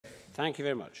Thank you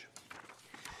very much.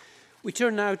 We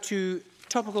turn now to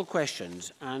topical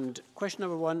questions, and question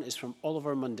number 1 is from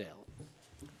Oliver Mundell.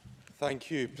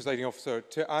 Thank you, Presiding Officer.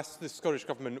 To ask the Scottish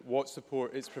Government what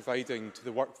support it's providing to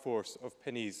the workforce of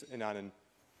Pinneys in Annan.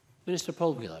 Minister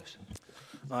Paul Wheelhouse.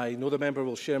 I know the member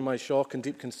will share my shock and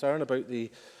deep concern about the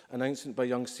announcement by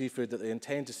Young Seafood that they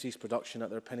intend to cease production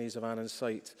at their Pinneys of Annan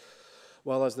site.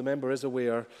 While, as the member is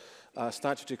aware,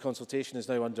 statutory consultation is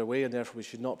now underway and therefore we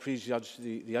should not prejudge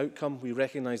the outcome, we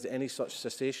recognise that any such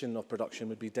cessation of production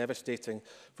would be devastating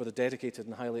for the dedicated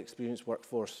and highly experienced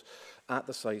workforce at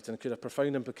the site and could have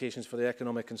profound implications for the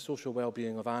economic and social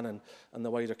well-being of Annan and the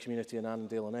wider community in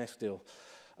Annandale and Eskdale.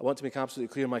 I want to make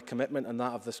absolutely clear my commitment and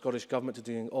that of the Scottish Government to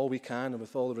doing all we can and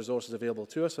with all the resources available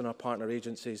to us and our partner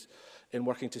agencies in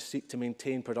working to seek to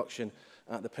maintain production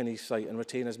at the Pinneys site and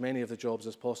retain as many of the jobs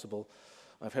as possible.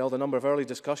 I've held a number of early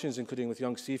discussions, including with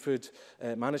Young Seafood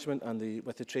management and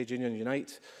with the trade union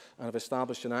Unite, and have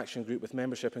established an action group with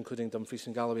membership, including Dumfries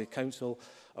and Galloway Council,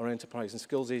 our enterprise and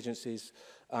skills agencies,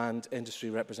 and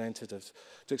industry representatives,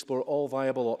 to explore all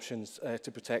viable options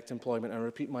to protect employment and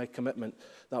repeat my commitment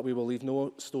that we will leave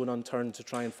no stone unturned to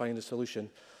try and find a solution.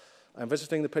 I'm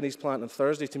visiting the Pinneys plant on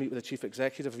Thursday to meet with the Chief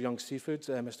Executive of Young Seafood,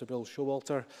 Mr Bill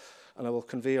Showalter, and I will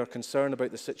convey our concern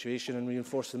about the situation and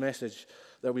reinforce the message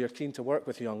that we are keen to work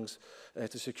with Youngs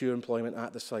to secure employment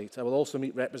at the site. I will also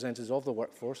meet representatives of the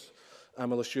workforce and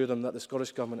will assure them that the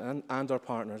Scottish Government and our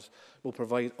partners will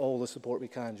provide all the support we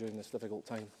can during this difficult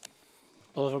time.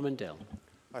 Oliver Mundell.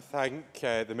 I thank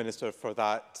the Minister for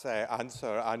that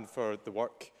answer and for the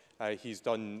work he's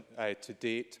done to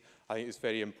date. I think it's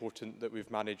very important that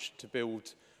we've managed to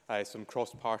build some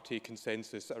cross-party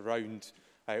consensus around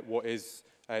what is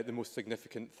the most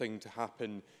significant thing to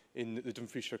happen in the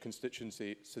Dumfriesshire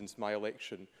constituency since my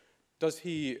election. Does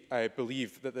he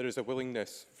believe that there is a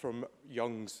willingness from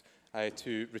Youngs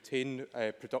to retain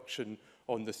production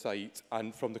on the site?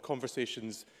 And from the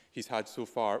conversations he's had so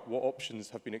far, what options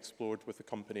have been explored with the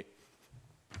company?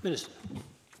 Minister.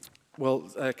 Well,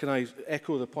 can I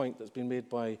echo the point that's been made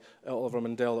by Oliver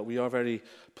Mundell that we are very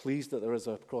pleased that there is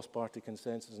a cross-party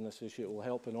consensus on this issue. It will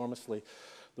help enormously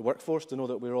the workforce to know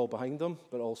that we're all behind them,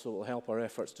 but also it will help our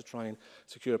efforts to try and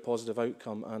secure a positive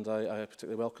outcome. And I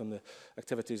particularly welcome the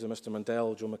activities of Mr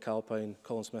Mundell, Joe McAlpine,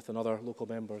 Colin Smith and other local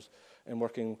members in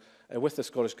working with the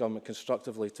Scottish Government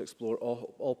constructively to explore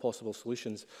all possible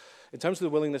solutions. In terms of the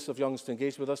willingness of Youngs to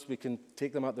engage with us, we can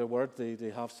take them at their word.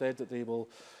 They have said that they will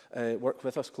work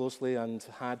with us closely and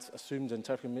had assumed in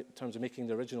terms of making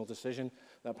the original decision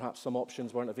that perhaps some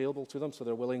options weren't available to them, so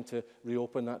they're willing to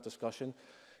reopen that discussion.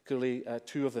 Clearly,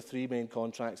 2 of the 3 main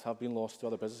contracts have been lost to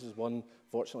other businesses, one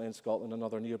fortunately in Scotland,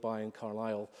 another nearby in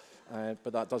Carlisle.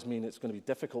 But that does mean it's going to be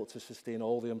difficult to sustain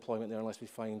all the employment there unless we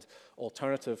find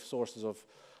alternative sources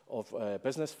of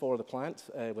business for the plant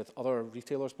with other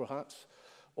retailers perhaps,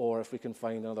 or if we can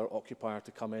find another occupier to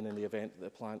come in the event that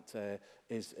the plant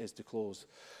is to close.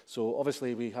 So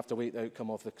obviously we have to wait the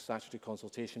outcome of the statutory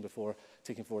consultation before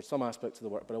taking forward some aspects of the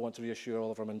work, but I want to reassure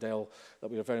Oliver Mundell that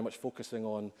we are very much focusing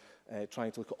on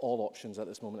trying to look at all options at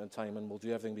this moment in time, and we'll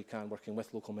do everything we can working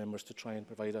with local members to try and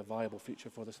provide a viable future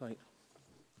for the site.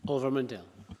 Oliver Mundell.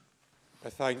 I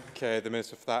thank the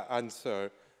Minister for that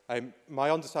answer. My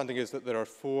understanding is that there are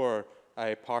 4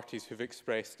 parties who've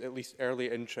expressed at least early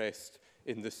interest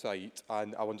in the site,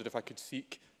 and I wondered if I could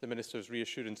seek the Minister's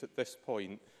reassurance at this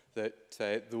point that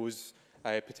those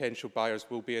potential buyers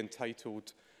will be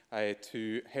entitled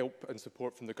to help and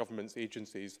support from the government's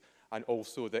agencies, and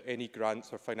also that any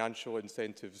grants or financial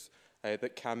incentives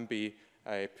that can be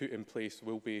put in place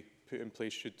will be put in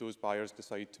place should those buyers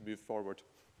decide to move forward.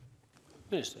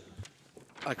 Minister.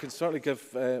 I can certainly give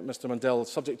Mr Mundell,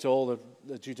 subject to all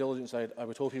the due diligence I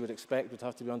would hope he would expect would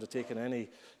have to be undertaken in any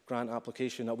grant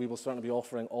application, that we will certainly be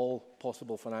offering all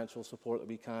possible financial support that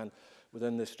we can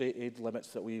within the state aid limits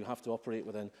that we have to operate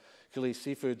within. Clearly,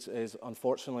 seafood is,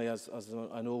 unfortunately, as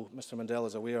I know Mr Mundell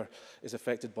is aware, is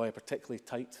affected by a particularly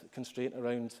tight constraint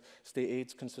around state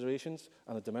aid considerations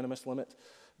and a de minimis limit.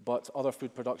 But other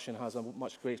food production has a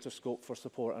much greater scope for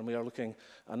support, and we are looking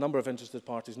at a number of interested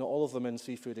parties, not all of them in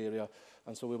seafood area,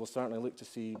 and so we will certainly look to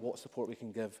see what support we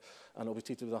can give, and it will be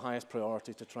treated with the highest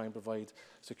priority to try and provide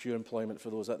secure employment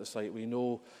for those at the site. We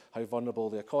know how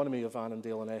vulnerable the economy of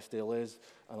Annandale and Eskdale is,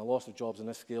 and a loss of jobs on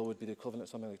this scale would be the equivalent of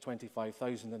something like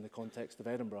 25,000 in the context of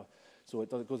Edinburgh. So it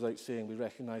goes without saying we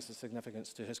recognise the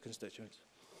significance to his constituents.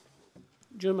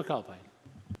 Joe McAlpine.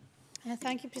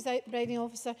 Thank you, Presiding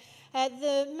Officer.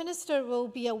 The Minister will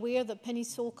be aware that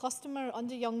Pinneys' sole customer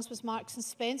under Youngs was Marks and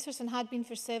Spencers and had been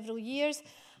for several years.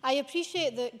 I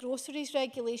appreciate that groceries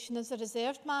regulation is a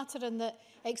reserved matter and that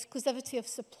exclusivity of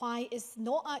supply is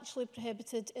not actually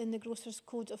prohibited in the Grocers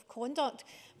Code of Conduct.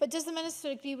 But does the Minister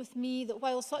agree with me that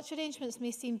while such arrangements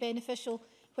may seem beneficial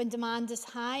when demand is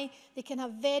high, they can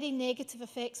have very negative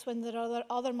effects when there are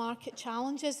other market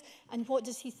challenges? And what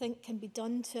does he think can be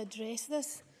done to address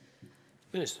this?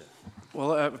 Minister.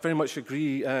 Well, I very much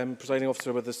agree, Presiding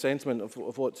Officer, with the sentiment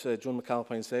of what Joan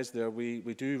McAlpine says there. We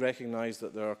do recognise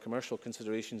that there are commercial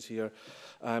considerations here,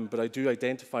 but I do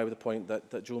identify with the point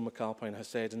that Joan McAlpine has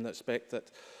said in that respect that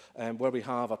where we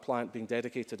have a plant being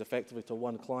dedicated effectively to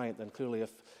one client, then clearly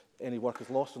if any work is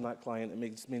lost on that client,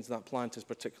 it means that plant is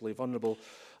particularly vulnerable.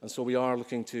 And so we are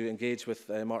looking to engage with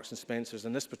Marks & Spencers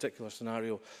in this particular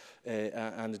scenario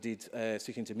and indeed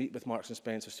seeking to meet with Marks &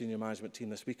 Spencer's senior management team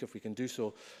this week if we can do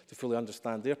so, to fully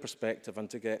understand their perspective and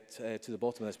to get to the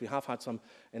bottom of this. We have had some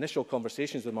initial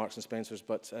conversations with Marks & Spencers,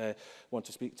 but want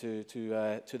to speak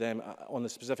to them on the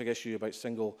specific issue about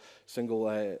single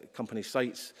company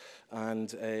sites,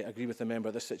 and agree with the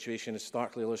member this situation is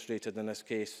starkly illustrated in this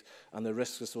case, and the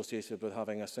risks associated with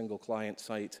having a single client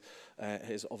site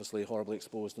is obviously horribly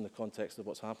exposed in the context of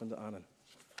what's happened at Annan.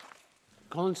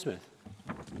 Colin Smith.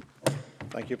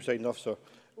 Thank you, Presiding Officer.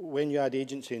 When you add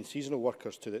agency and seasonal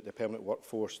workers to the permanent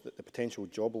workforce, the potential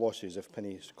job losses if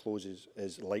Pinneys closes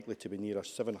is likely to be nearer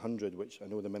 700, which I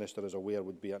know the Minister is aware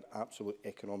would be an absolute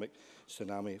economic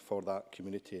tsunami for that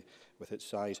community with its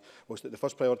size. Whilst the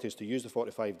first priority is to use the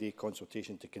 45-day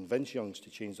consultation to convince Youngs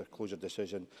to change their closure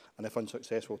decision, and if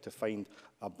unsuccessful, to find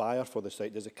a buyer for the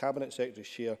site, does the Cabinet Secretary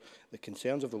share the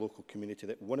concerns of the local community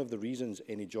that one of the reasons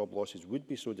any job losses would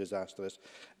be so disastrous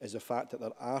is the fact that there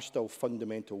are still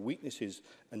fundamental weaknesses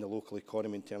in the local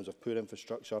economy in terms of poor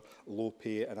infrastructure, low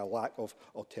pay and a lack of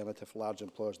alternative large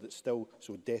employers that still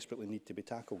so desperately need to be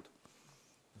tackled?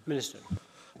 Minister.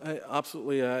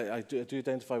 Absolutely, I do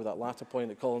identify with that latter point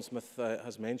that Colin Smith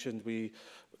has mentioned. We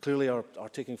clearly are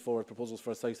taking forward proposals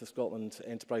for a South of Scotland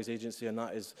Enterprise Agency, and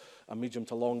that is a medium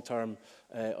to long-term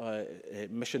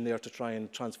mission there to try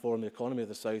and transform the economy of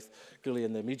the South. Clearly,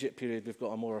 in the immediate period, we've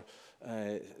got a more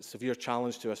severe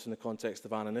challenge to us in the context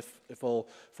of Annan. If all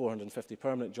 450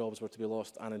 permanent jobs were to be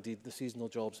lost, and indeed the seasonal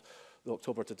jobs, the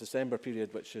October to December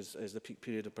period, which is the peak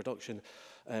period of production,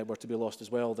 were to be lost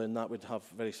as well, then that would have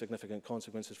very significant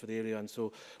consequences for the area. And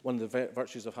so one of the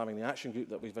virtues of having the action group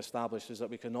that we've established is that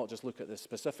we can not just look at the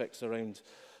specifics around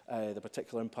the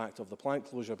particular impact of the plant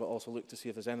closure, but also look to see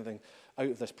if there's anything out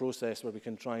of this process where we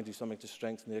can try and do something to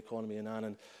strengthen the economy in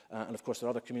Annan. And of course there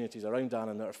are other communities around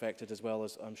Annan that are affected as well,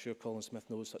 as I'm sure Colin Smith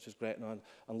knows, such as Gretna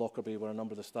and Lockerbie, where a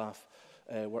number of the staff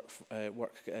work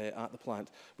at the plant.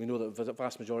 We know that the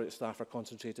vast majority of staff are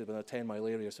concentrated within a 10-mile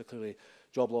area, so clearly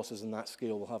job losses in that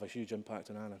scale will have a huge impact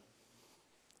on Annan.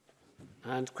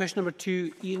 And question number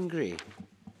 2, Iain Gray.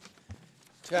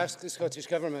 To ask the Scottish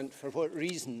Government for what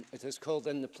reason it has called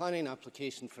in the planning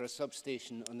application for a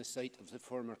substation on the site of the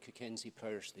former Cockenzie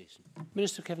power station.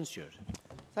 Minister Kevin Stewart.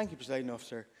 Thank you, Presiding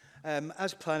Officer.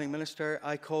 As Planning Minister,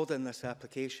 I called in this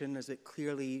application as it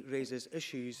clearly raises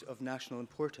issues of national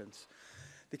importance.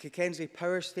 The Cockenzie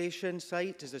power station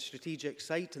site is a strategic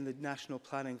site in the National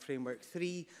Planning Framework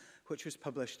 3, which was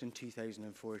published in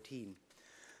 2014.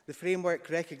 The framework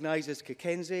recognises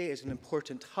Cockenzie as an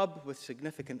important hub with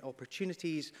significant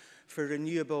opportunities for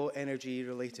renewable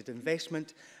energy-related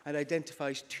investment and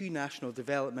identifies 2 national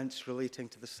developments relating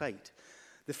to the site.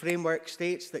 The framework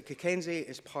states that Cockenzie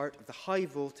is part of the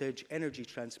high-voltage energy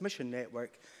transmission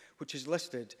network, which is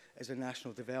listed as a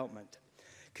national development.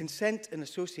 Consent and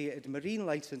associated marine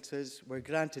licences were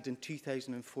granted in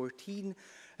 2014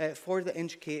 for the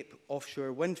Inchcape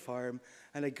offshore wind farm,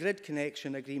 and a grid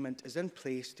connection agreement is in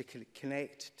place to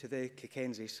connect to the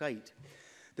Cockenzie site.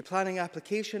 The planning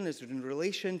application is in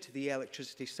relation to the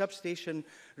electricity substation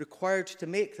required to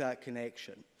make that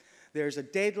connection. There is a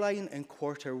deadline in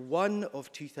Q1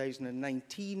 of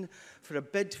 2019 for a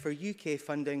bid for UK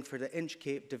funding for the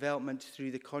Inchcape development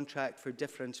through the Contract for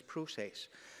Difference process.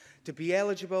 To be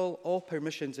eligible, all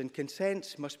permissions and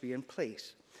consents must be in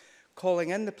place. Calling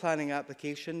in the planning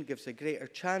application gives a greater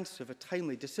chance of a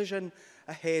timely decision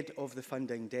ahead of the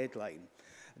funding deadline.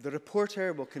 The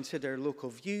reporter will consider local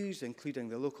views, including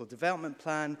the local development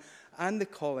plan, and the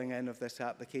calling in of this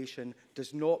application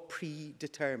does not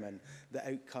predetermine the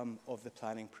outcome of the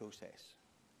planning process.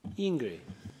 Iain Gray.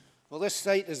 Well, this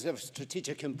site is of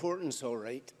strategic importance, all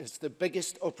right. It's the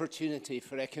biggest opportunity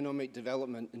for economic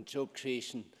development and job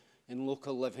creation in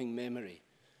local living memory.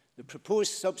 The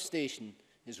proposed substation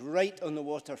is right on the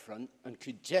waterfront and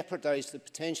could jeopardise the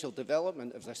potential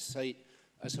development of this site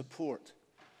as a port.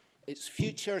 Its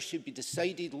future should be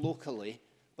decided locally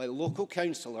by local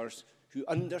councillors who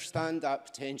understand that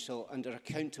potential and are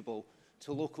accountable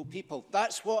to local people.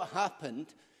 That's what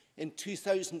happened in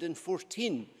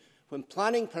 2014, when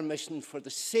planning permission for the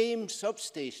same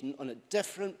substation on a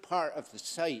different part of the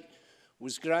site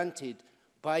was granted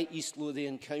by East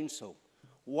Lothian Council.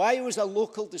 Why was a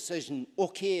local decision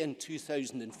okay in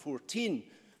 2014,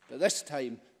 but this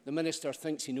time the Minister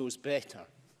thinks he knows better?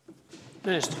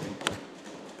 Minister.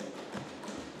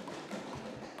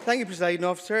 Thank you, Presiding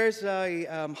Officer. As I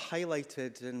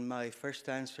highlighted in my first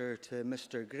answer to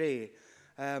Mr Gray,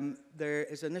 there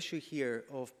is an issue here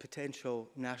of potential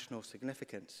national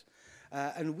significance.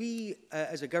 And we,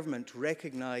 as a government,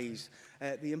 recognise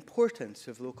the importance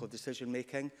of local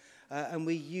decision-making, and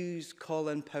we use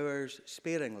call-in powers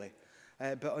sparingly.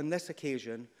 But on this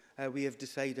occasion, we have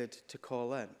decided to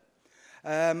call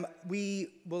in. We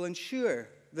will ensure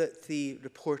that the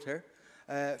reporter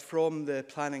from the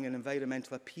Planning and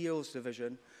Environmental Appeals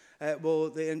Division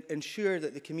will ensure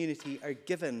that the community are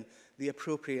given the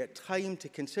appropriate time to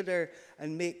consider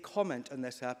and make comment on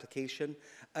this application,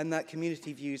 and that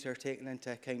community views are taken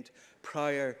into account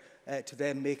prior to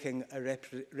them making a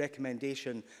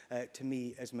recommendation to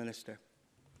me as Minister.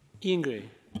 Iain Gray.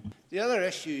 The other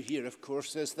issue here, of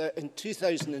course, is that in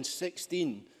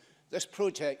 2016, this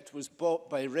project was bought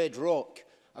by Red Rock,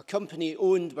 a company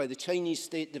owned by the Chinese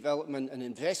State Development and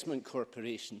Investment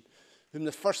Corporation, whom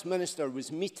the First Minister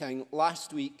was meeting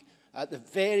last week at the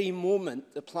very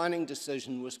moment the planning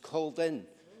decision was called in.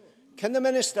 Can the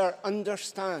Minister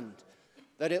understand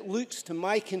that it looks to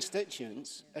my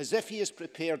constituents as if he is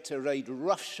prepared to ride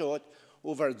roughshod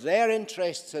over their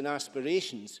interests and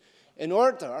aspirations in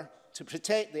order to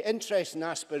protect the interests and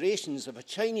aspirations of a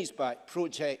Chinese-backed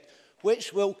project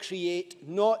which will create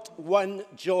not one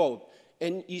job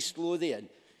in East Lothian?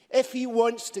 If he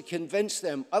wants to convince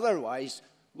them otherwise,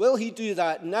 will he do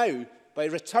that now by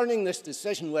returning this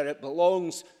decision where it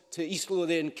belongs to East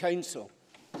Lothian Council?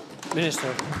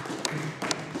 Minister.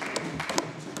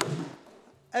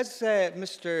 As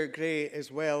Mr Gray is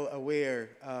well aware,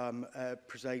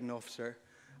 Presiding Officer,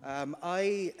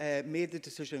 I made the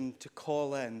decision to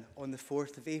call in on the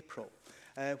 4th of April,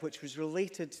 which was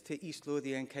related to East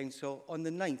Lothian Council on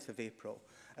the 9th of April,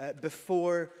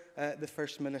 before the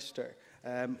First Minister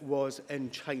was in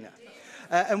China.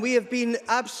 And we have been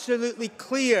absolutely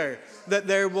clear that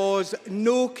there was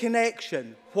no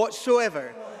connection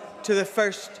whatsoever to the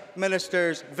First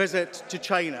Minister's visit to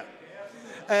China.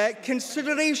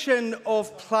 Consideration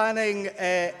of planning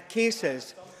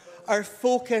cases are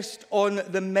focused on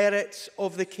the merits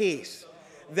of the case.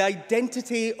 The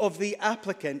identity of the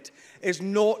applicant is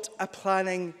not a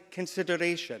planning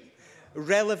consideration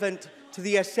relevant to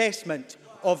the assessment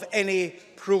of any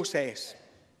process.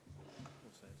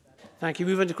 Thank you.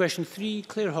 Move on to question 3,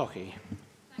 Clare Haughey.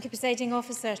 Thank you, Presiding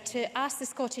Officer. To ask the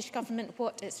Scottish Government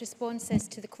what its response is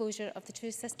to the closure of the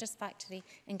Two Sisters factory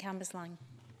in Cambuslang.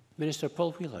 Minister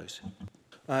Paul Wheelhouse.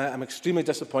 I'm extremely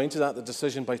disappointed at the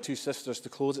decision by Two Sisters to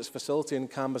close its facility in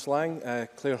Cambuslang.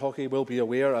 Clare Haughey will be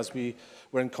aware, as we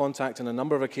were in contact on a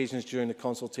number of occasions during the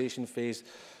consultation phase,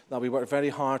 that we worked very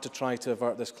hard to try to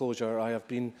avert this closure. I have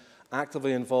been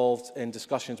actively involved in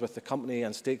discussions with the company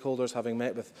and stakeholders, having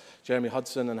met with Jeremy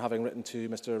Hudson and having written to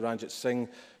Mr Ranjit Singh,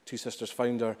 Two Sisters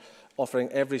founder, offering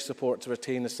every support to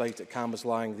retain the site at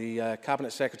Cambuslang. The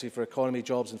Cabinet Secretary for Economy,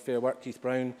 Jobs and Fair Work, Keith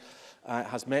Brown,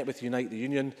 has met with Unite the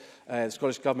Union. The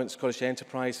Scottish Government, Scottish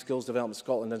Enterprise, Skills Development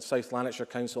Scotland and South Lanarkshire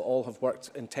Council all have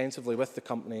worked intensively with the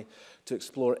company to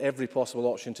explore every possible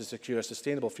option to secure a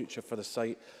sustainable future for the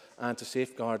site and to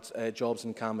safeguard jobs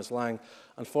in Cambuslang.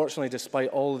 Unfortunately, despite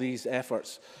all of these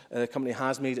efforts, the company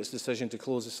has made its decision to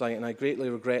close the site, and I greatly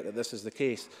regret that this is the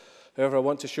case. However, I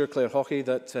want to assure Clare Haughey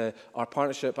that our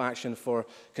Partnership Action for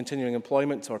Continuing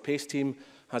Employment, our PACE team,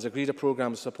 has agreed a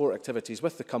programme of support activities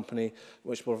with the company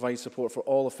which will provide support for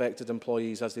all affected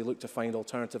employees as they look to find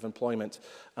alternative employment.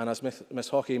 And as Ms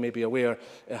Haughey may be aware,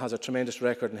 it has a tremendous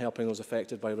record in helping those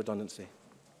affected by redundancy.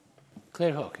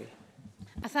 Clare Haughey.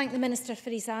 I thank the Minister for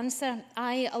his answer.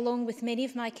 I, along with many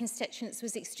of my constituents,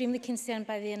 was extremely concerned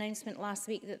by the announcement last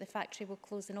week that the factory will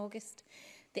close in August.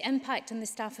 The impact on the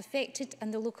staff affected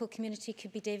and the local community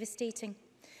could be devastating.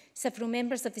 Several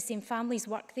members of the same families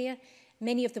work there.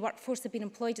 Many of the workforce have been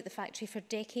employed at the factory for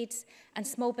decades, and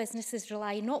small businesses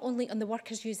rely not only on the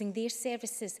workers using their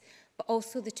services, but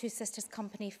also the Two Sisters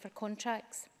company for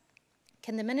contracts.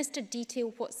 Can the Minister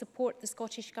detail what support the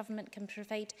Scottish Government can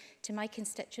provide to my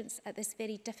constituents at this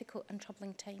very difficult and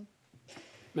troubling time?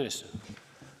 Minister.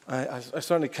 I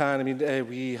certainly can. I mean,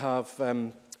 we have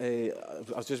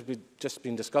I've just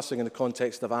been discussing in the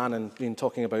context of Annan, been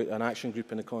talking about an action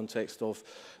group in the context of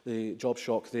the job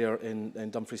shock there in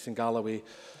Dumfries and Galloway.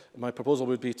 My proposal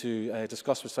would be to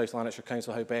discuss with South Lanarkshire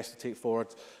Council how best to take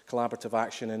forward collaborative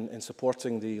action in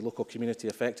supporting the local community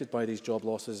affected by these job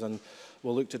losses, and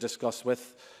we'll look to discuss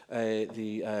with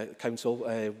the Council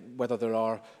whether there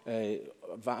are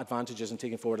advantages in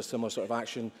taking forward a similar sort of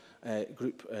action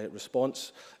group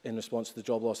response in response to the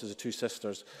job losses of two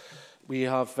sisters. We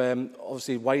have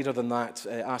obviously wider than that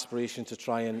aspiration to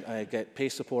try and get pay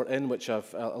support in, which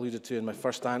I've alluded to in my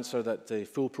first answer, that the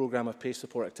full programme of pay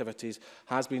support activities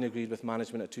has been agreed with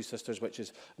management at Two Sisters, which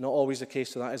is not always the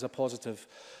case, so that is a positive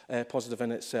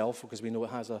in itself, because we know it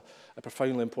has a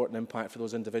profoundly important impact for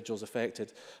those individuals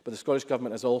affected. But the Scottish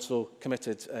Government has also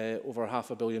committed over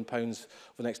 £500 million for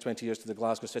the next 20 years to the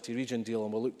Glasgow City Region deal,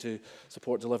 and will look to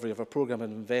support delivery of a programme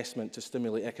of investment to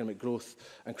stimulate economic growth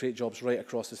and create jobs right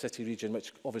across the city region,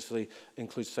 which obviously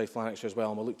includes South Lanarkshire as well,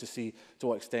 and we'll look to see to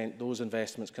what extent those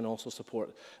investments can also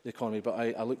support the economy. But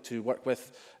I look to work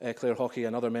with Clare Haughey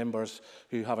and other members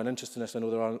who have an interest in this. I know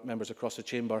there are members across the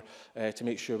chamber to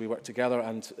make sure we work together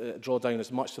and draw down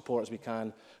as much support as we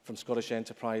can from Scottish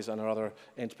Enterprise and our other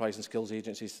enterprise and skills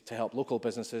agencies to help local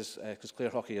businesses, because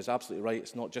Clare Haughey is absolutely right.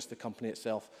 It's not just the company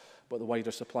itself, but the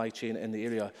wider supply chain in the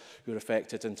area who are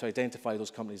affected, and to identify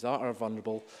those companies that are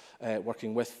vulnerable,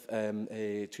 working with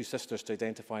Two Sisters to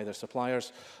identify their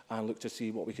suppliers and look to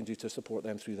see what we can do to support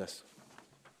them through this.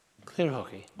 Clare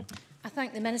Haughey. I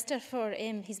thank the Minister for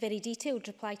his very detailed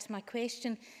reply to my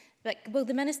question. But will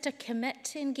the Minister commit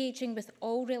to engaging with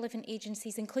all relevant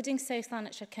agencies, including South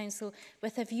Lanarkshire Council,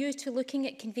 with a view to looking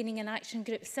at convening an action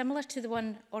group similar to the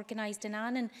one organised in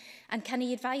Annan? And can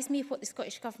he advise me of what the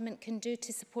Scottish Government can do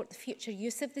to support the future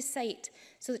use of the site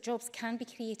so that jobs can be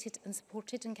created and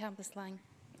supported in Cambuslang?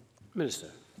 Minister.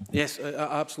 Yes,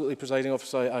 absolutely, Presiding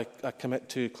Officer. I commit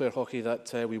to Clare Haughey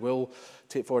that we will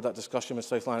take forward that discussion with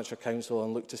South Lanarkshire Council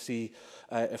and look to see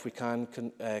if we can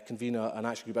convene an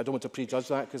action group. I don't want to prejudge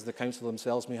that, because the Council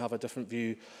themselves may have a different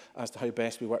view as to how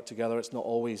best we work together. It's not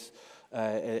always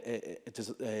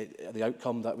the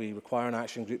outcome that we require an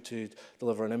action group to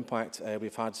deliver an impact.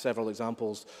 We've had several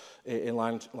examples in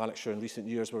Lanarkshire in recent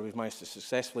years where we've managed to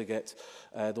successfully get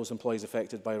those employees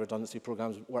affected by redundancy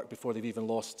programmes work before they've even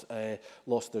lost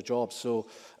their jobs. So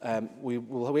we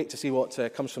will wait to see what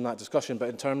comes from that discussion. But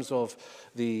in terms of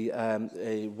the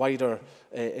wider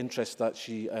interest that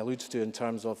she alludes to in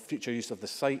terms of future use of the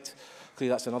site, clearly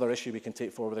that's another issue we can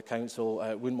take forward with the Council.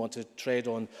 Wouldn't want to tread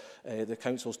on the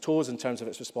Council's toes in terms of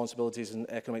its responsibilities in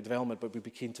economic development, but we'd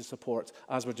be keen to support,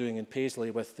 as we're doing in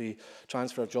Paisley with the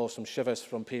transfer of jobs from Chivas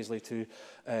from Paisley to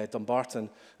Dumbarton,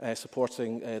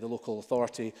 supporting the local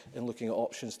authority in looking at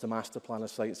options to master plan a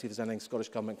site and see if there's anything Scottish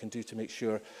Government can do to make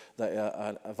sure that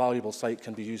a valuable site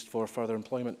can be used for further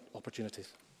employment opportunities.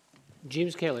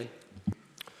 James Kelly.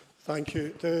 Thank you.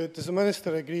 Does the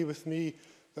Minister agree with me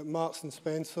that Marks and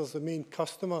Spencer's, the main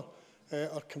customer,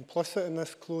 are complicit in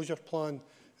this closure plan,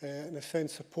 in a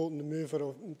sense supporting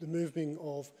the moving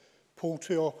of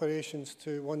poultry operations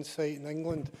to one site in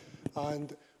England?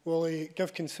 And will he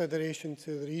give consideration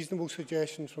to the reasonable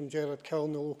suggestions from Gerard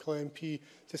Kiln, the local MP,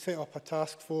 to set up a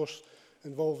task force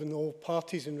involving all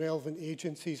parties and relevant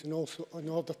agencies, and also in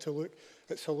order to look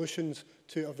at solutions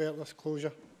to avert this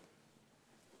closure?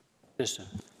 Minister.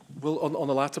 Well, on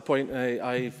the latter point,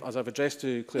 as I've addressed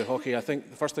to Clare Haughey, I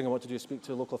think the first thing I want to do is speak to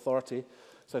the local authority,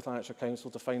 South Lanarkshire Council,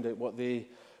 to find out what they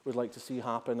would like to see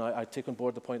happen. I take on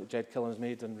board the point that Jed Killen has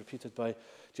made and repeated by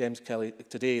James Kelly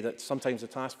today, that sometimes the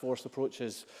task force approach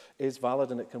is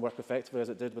valid and it can work effectively, as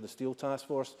it did with the steel task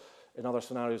force. In other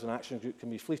scenarios, an action group can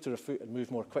be fleeter of foot and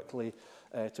move more quickly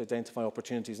to identify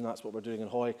opportunities, and that's what we're doing in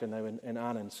Hoyk and now in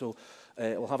Annan. So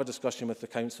we'll have a discussion with the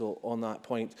Council on that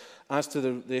point. As to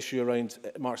the issue around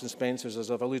Marks and Spencer's,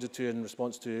 as I've alluded to in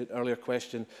response to an earlier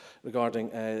question regarding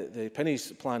the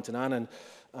Pinneys plant in Annan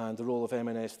and the role of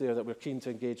M&S there, that we're keen to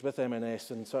engage with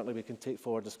M&S, and certainly we can take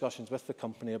forward discussions with the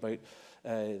company about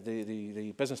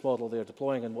the business model they're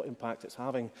deploying and what impact it's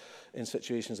having in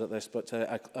situations like this. But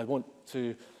I want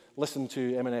to listen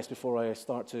to M&S before I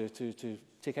start to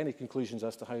take any conclusions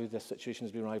as to how this situation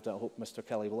has been arrived at. I hope Mr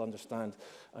Kelly will understand.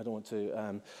 I don't want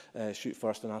to shoot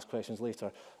first and ask questions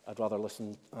later. I'd rather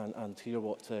listen and hear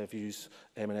what views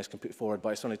M&S can put forward. But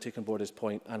I certainly take on board his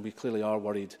point, and we clearly are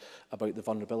worried about the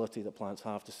vulnerability that plants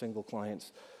have to single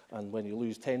clients. And when you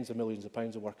lose tens of millions of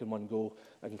pounds of work in one go,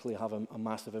 that can clearly have a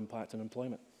massive impact on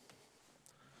employment.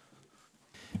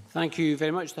 Thank you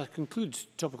very much. That concludes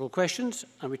topical questions,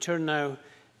 and we turn now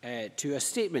to a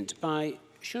statement by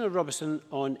Shona Robertson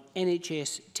on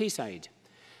NHS Tayside.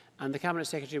 And the Cabinet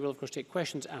Secretary will, of course, take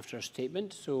questions after her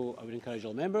statement. So I would encourage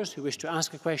all members who wish to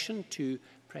ask a question to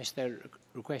press their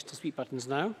request to speak buttons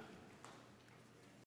now.